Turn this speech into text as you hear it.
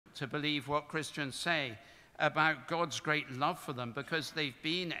to believe what Christians say about God's great love for them because they've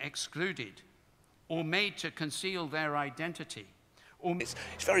been excluded or made to conceal their identity. It's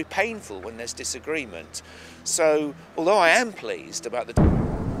very painful when there's disagreement. So, although I am pleased about the...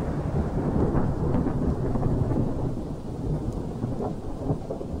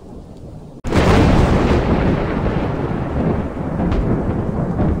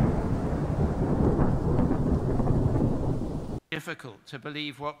 difficult to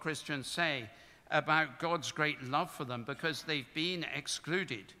believe what Christians say about God's great love for them because they've been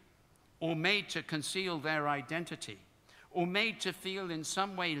excluded or made to conceal their identity or made to feel in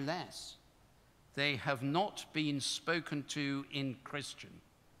some way less. They have not been spoken to in Christian.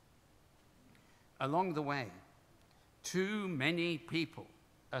 Along the way, too many people,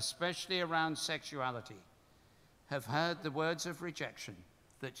 especially around sexuality, have heard the words of rejection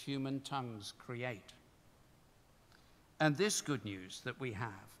that human tongues create. And this good news that we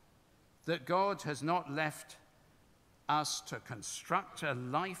have, that God has not left us to construct a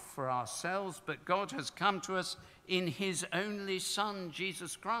life for ourselves, but God has come to us in his only Son,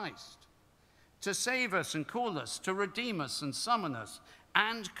 Jesus Christ, to save us and call us, to redeem us and summon us,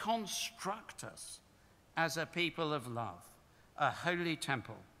 and construct us as a people of love, a holy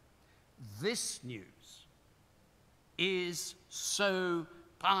temple. This news is so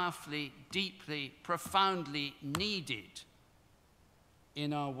powerfully, deeply, profoundly needed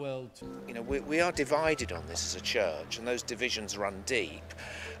in our world. You know, we are divided on this as a church, and those divisions run deep.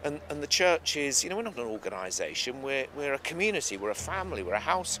 And the church is, you know, we're not an organisation, we're a community, we're a family, we're a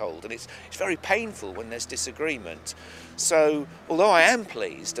household, and it's very painful when there's disagreement. So, although I am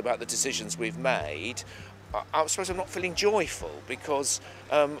pleased about the decisions we've made, I suppose I'm not feeling joyful because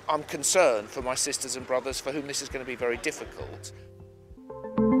I'm concerned for my sisters and brothers for whom this is going to be very difficult.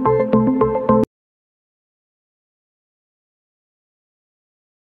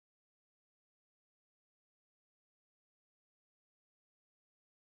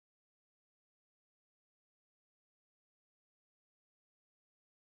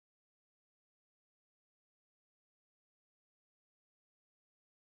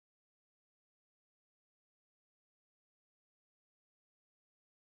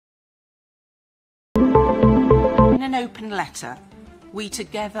 In an open letter, we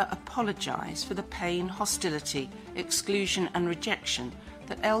together apologise for the pain, hostility, exclusion and rejection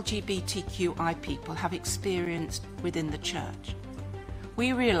that LGBTQI people have experienced within the Church.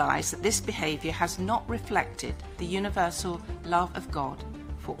 We realise that this behaviour has not reflected the universal love of God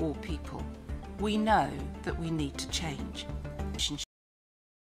for all people. We know that we need to change.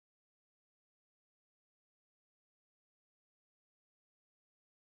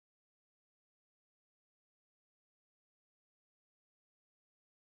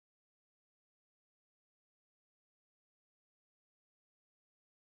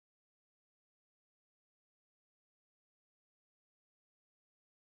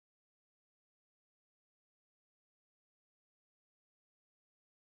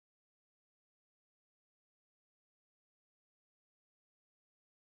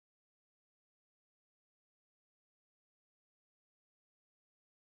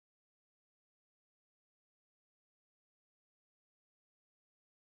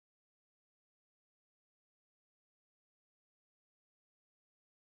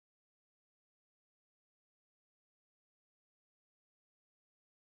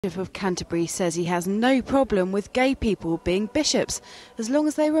 Archbishop of Canterbury says he has no problem with gay people being bishops as long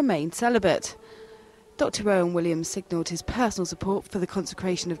as they remain celibate. Dr. Rowan Williams signalled his personal support for the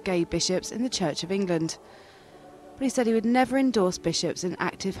consecration of gay bishops in the Church of England. But he said he would never endorse bishops in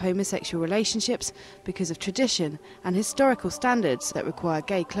active homosexual relationships because of tradition and historical standards that require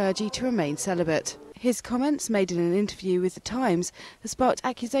gay clergy to remain celibate. His comments, made in an interview with The Times, have sparked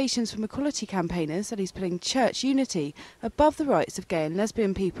accusations from equality campaigners that he's putting church unity above the rights of gay and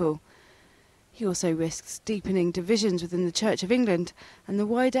lesbian people. He also risks deepening divisions within the Church of England and the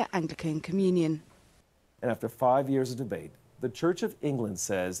wider Anglican communion. And after 5 years of debate, the Church of England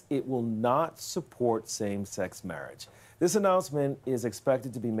says it will not support same-sex marriage. This announcement is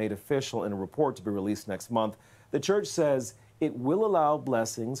expected to be made official in a report to be released next month. The Church says it will allow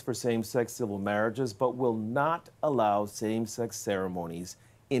blessings for same-sex civil marriages, but will not allow same-sex ceremonies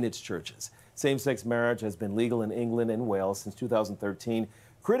in its churches. Same-sex marriage has been legal in England and Wales since 2013.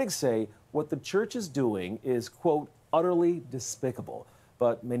 Critics say what the Church is doing is, quote, utterly despicable.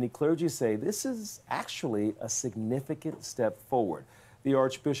 But many clergy say this is actually a significant step forward. The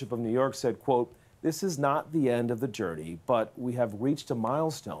Archbishop of New York said, quote, "This is not the end of the journey, but we have reached a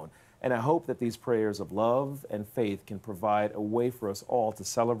milestone, and I hope that these prayers of love and faith can provide a way for us all to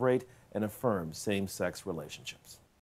celebrate and affirm same-sex relationships."